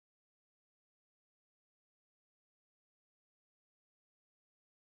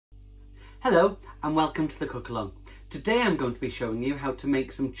Hello and welcome to the Cook Along. Today I'm going to be showing you how to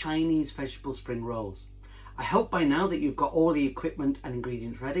make some Chinese vegetable spring rolls. I hope by now that you've got all the equipment and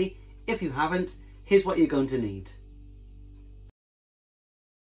ingredients ready. If you haven't, here's what you're going to need.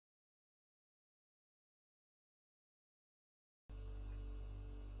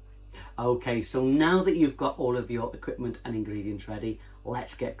 Okay, so now that you've got all of your equipment and ingredients ready,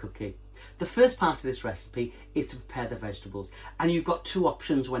 let's get cooking. The first part of this recipe is to prepare the vegetables, and you've got two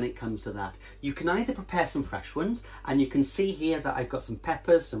options when it comes to that. You can either prepare some fresh ones, and you can see here that I've got some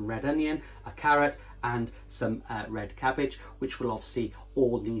peppers, some red onion, a carrot and some red cabbage, which will obviously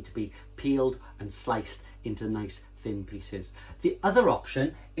all need to be peeled and sliced into nice thin pieces. The other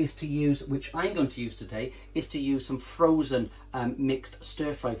option is to use, which I'm going to use today, is to use some frozen mixed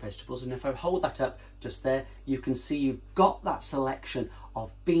stir-fry vegetables. And if I hold that up just there, you can see you've got that selection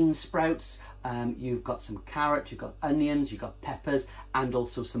of bean sprouts, you've got some carrot, you've got onions, you've got peppers, and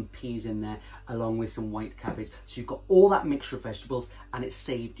also some peas in there, along with some white cabbage. So you've got all that mixture of vegetables, and it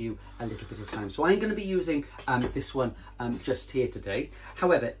saved you a little bit of time. So I'm going to be using this one just here today.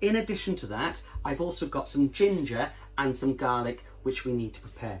 However, in addition to that, I've also got some ginger and some garlic, which we need to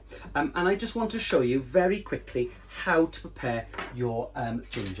prepare. And I just want to show you very quickly how to prepare your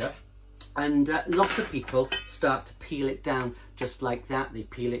ginger. And lots of people start to peel it down just like that. They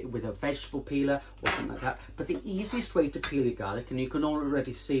peel it with a vegetable peeler or something like that. But the easiest way to peel your garlic, and you can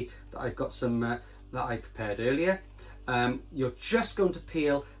already see that I've got some that I prepared earlier. You're just going to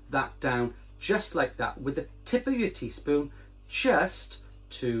peel that down just like that with the tip of your teaspoon, just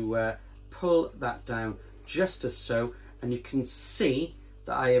to pull that down just as so. And you can see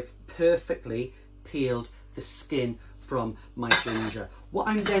that I have perfectly peeled the skin from my ginger. What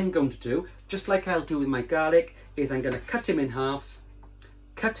I'm then going to do, just like I'll do with my garlic, is I'm going to cut him in half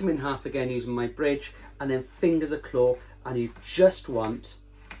again using my bridge, and then fingers a claw, and you just want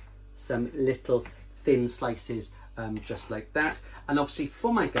some little thin slices just like that. And obviously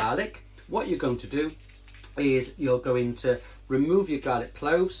for my garlic, what you're going to do is you're going to remove your garlic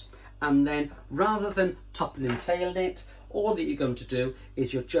cloves, and then rather than topping and tailing it, all that you're going to do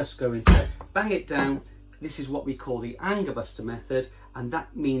is you're just going to bang it down. This is what we call the anger buster method, and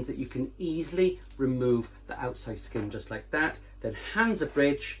that means that you can easily remove the outside skin just like that. Then hands a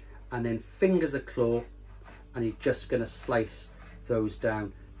bridge, and then fingers a claw, and you're just going to slice those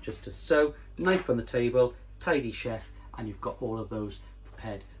down just as so. Knife on the table, tidy chef, and you've got all of those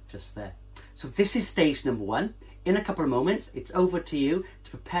prepared just there. So this is stage number one. In a couple of moments, it's over to you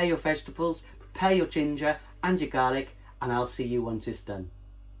to prepare your vegetables, prepare your ginger and your garlic, and I'll see you once it's done.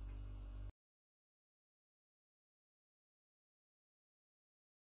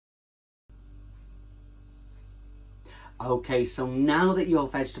 Okay, so now that your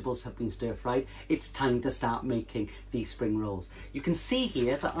vegetables have been stir-fried, it's time to start making these spring rolls. You can see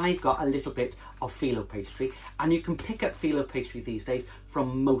here that I've got a little bit of phyllo pastry, and you can pick up phyllo pastry these days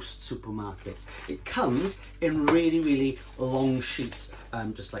from most supermarkets. It comes in really long sheets,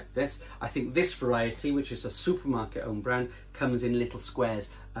 just like this. I think this variety, which is a supermarket owned brand, comes in little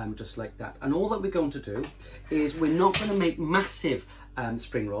squares, just like that. And all that we're going to do is we're not going to make massive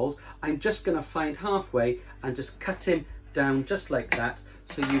spring rolls. I'm just going to find halfway and just cut him down just like that,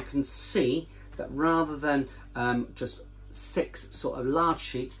 so you can see that rather than just 6 sort of large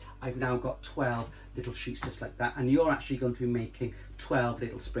sheets, I've now got 12 little sheets just like that, and you're actually going to be making 12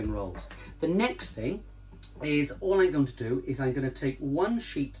 little spring rolls. The next thing is, all I'm going to do is I'm going to take 1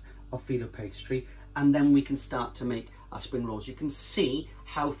 sheet of phyllo pastry, and then we can start to make our spring rolls. You can see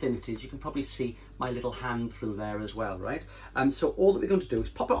how thin it is. You can probably see my little hand through there as well, right? So all that we're going to do is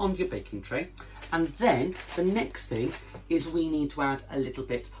pop it onto your baking tray, and then the next thing is we need to add a little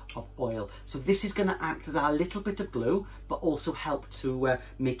bit of oil. So this is going to act as our little bit of glue, but also help to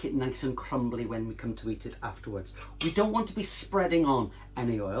make it nice and crumbly when we come to eat it afterwards. We don't want to be spreading on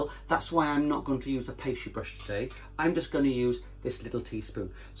any oil. That's why I'm not going to use a pastry brush today. I'm just going to use this little teaspoon.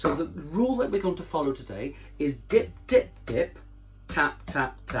 So the rule that we're going to follow today is dip, dip, dip, tap,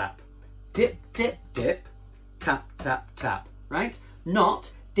 tap, tap. Dip, dip, dip, tap, tap, tap, right?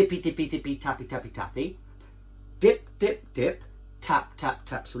 Not dippy, dippy, dippy, tappy, tappy, tappy. Dip, dip, dip, tap, tap,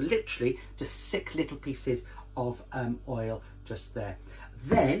 tap. So literally just 6 little pieces of oil just there.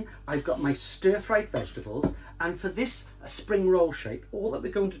 Then I've got my stir-fried vegetables, and for this spring roll shape, all that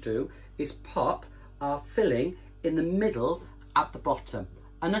we're going to do is pop our filling in the middle at the bottom.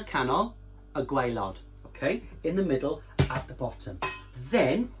 Yn y canol, y gwaelod, okay? In the middle at the bottom.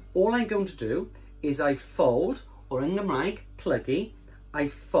 Then all I'm going to do is I fold, or yng Nghymraeg, plygu, I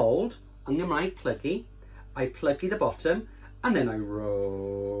fold, yng Nghymraeg, plygu, I plygu the bottom, and then I roll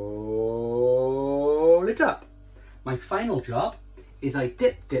it up. My final job is I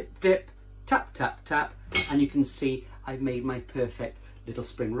dip, dip, dip, tap, tap, tap, and you can see I've made my perfect little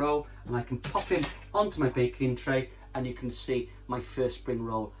spring roll, and I can pop him onto my baking tray, and you can see my first spring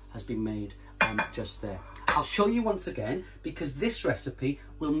roll has been made just there. I'll show you once again, because this recipe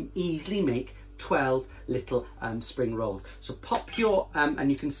will easily make 12 little spring rolls. So pop your,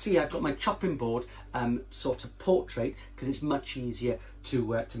 and you can see I've got my chopping board sort of portrait, because it's much easier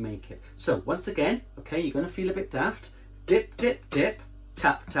to make it. So once again, okay, you're going to feel a bit daft. Dip, dip, dip,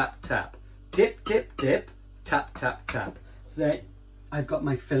 tap, tap, tap. Dip, dip, dip, tap, tap, tap. Then I've got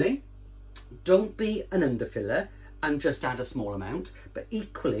my filling. Don't be an underfiller and just add a small amount, but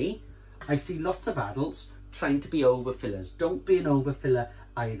equally, I see lots of adults trying to be overfillers. Don't be an overfiller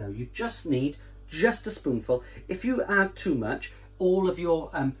either. You just need just a spoonful. If you add too much, all of your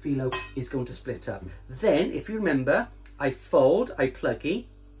phyllo is going to split up. Then, if you remember, I fold, I pluggy,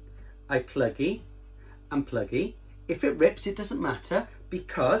 and pluggy. If it rips, it doesn't matter,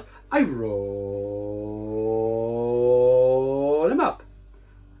 because I roll him up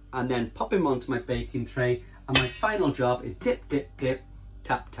and then pop him onto my baking tray. And my final job is dip, dip, dip,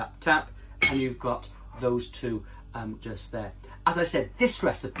 tap, tap, tap, and you've got those two just there. As I said, this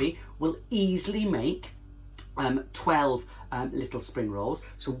recipe will easily make 12 little spring rolls.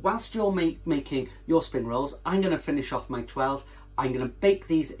 So whilst you're making your spring rolls, I'm going to finish off my 12. I'm going to bake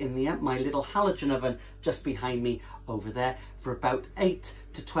these in my little halogen oven just behind me over there for about 8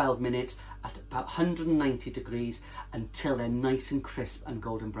 to 12 minutes at about 190 degrees until they're nice and crisp and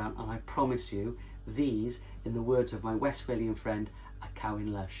golden brown. And I promise you, these, in the words of my Westphalian friend, are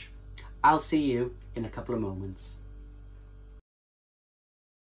cowing lush. I'll see you in a couple of moments.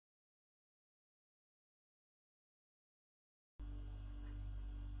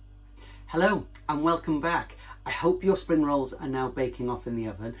 Hello and welcome back. I hope your spring rolls are now baking off in the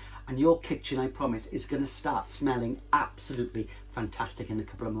oven, and your kitchen, I promise, is going to start smelling absolutely fantastic in a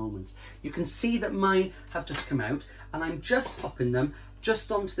couple of moments. You can see that mine have just come out, and I'm just popping them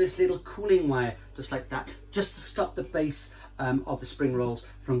just onto this little cooling wire, just like that, just to stop the base of the spring rolls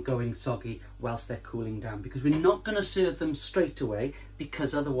from going soggy whilst they're cooling down, because we're not going to serve them straight away,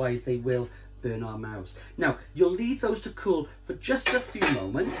 because otherwise they will burn our mouths. Now, you'll leave those to cool for just a few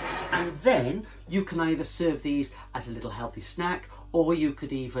moments, and then you can either serve these as a little healthy snack, or you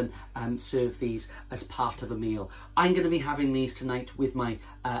could even serve these as part of a meal. I'm going to be having these tonight with my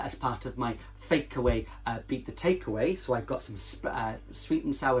as part of my fake away beat the takeaway. So I've got some sweet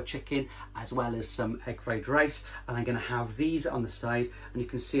and sour chicken as well as some egg fried rice, and I'm going to have these on the side. And you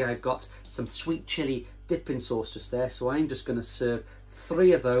can see I've got some sweet chili dipping sauce just there. So I'm just going to serve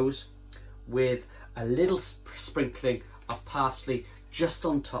 3 of those with a little sprinkling of parsley just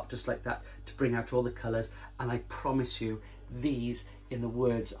on top, just like that, to bring out all the colours. And I promise you, these, in the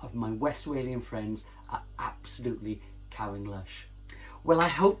words of my Westphalian friends, are absolutely cowing lush. Well, I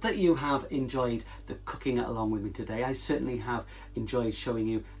hope that you have enjoyed the cooking along with me today. I certainly have enjoyed showing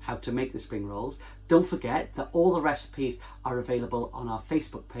you how to make the spring rolls. Don't forget that all the recipes are available on our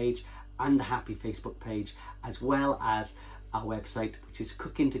Facebook page and the HAPI Facebook page, as well as our website, which is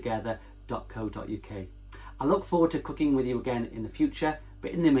cookingtogether.co.uk. I look forward to cooking with you again in the future,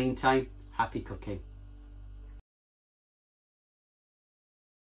 but in the meantime, happy cooking.